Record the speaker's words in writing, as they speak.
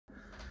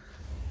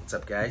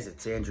What's up, guys?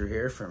 It's Andrew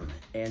here from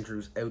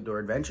Andrew's Outdoor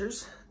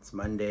Adventures. It's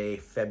Monday,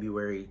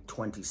 February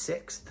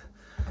 26th.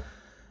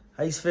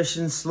 Ice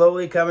fishing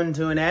slowly coming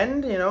to an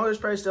end. You know, there's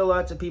probably still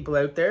lots of people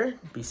out there.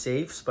 Be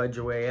safe, spud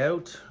your way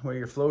out, wear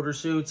your floater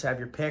suits, have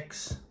your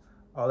picks,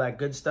 all that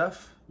good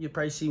stuff. You'll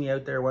probably see me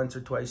out there once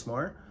or twice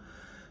more.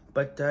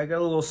 But I got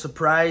a little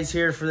surprise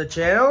here for the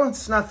channel.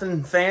 It's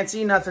nothing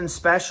fancy, nothing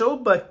special,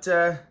 but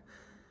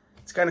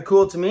it's kind of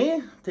cool to me.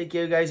 I'll take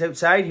you guys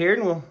outside here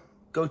and we'll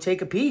go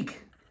take a peek.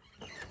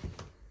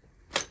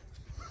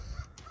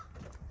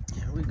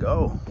 Here we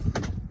go.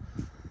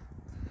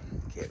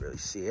 Can't really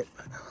see it,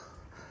 but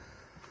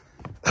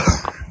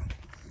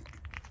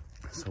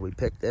so we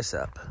picked this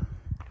up.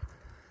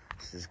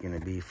 This is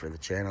gonna be for the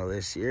channel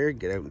this year.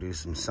 Get out and do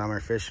some summer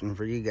fishing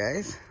for you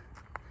guys.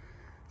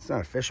 It's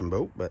not a fishing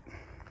boat, but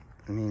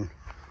I mean,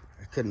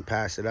 I couldn't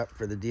pass it up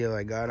for the deal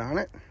I got on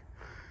it.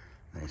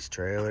 Nice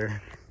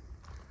trailer.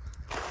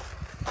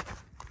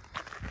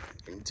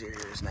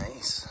 Interior is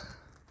nice.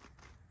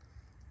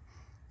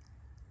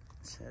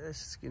 So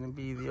this is gonna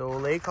be the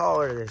old lake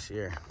hauler this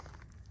year.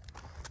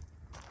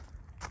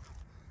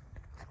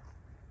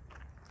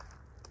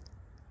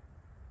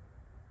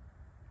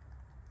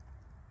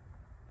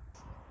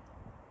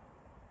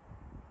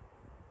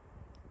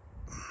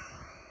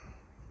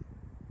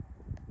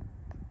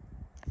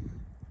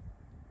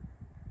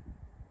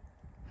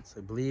 So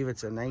I believe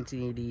it's a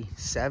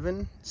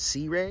 1987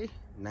 Sea Ray,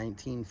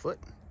 19 foot.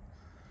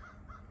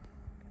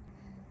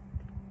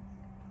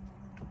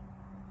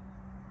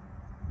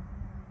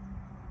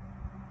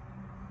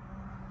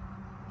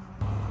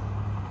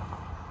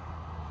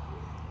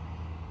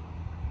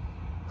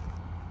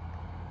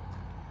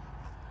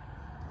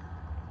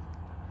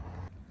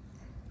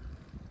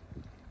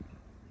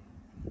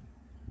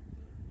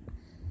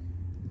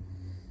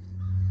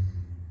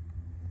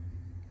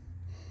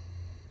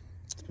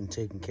 Been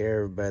taken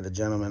care of by the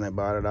gentleman I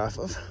bought it off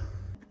of.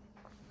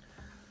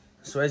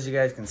 So as you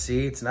guys can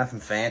see, it's nothing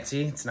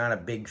fancy. It's not a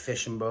big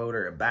fishing boat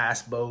or a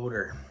bass boat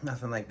or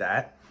nothing like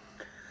that.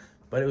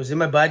 But it was in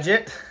my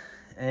budget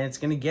and it's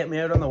gonna get me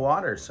out on the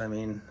water. So I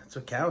mean, that's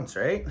what counts,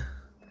 right?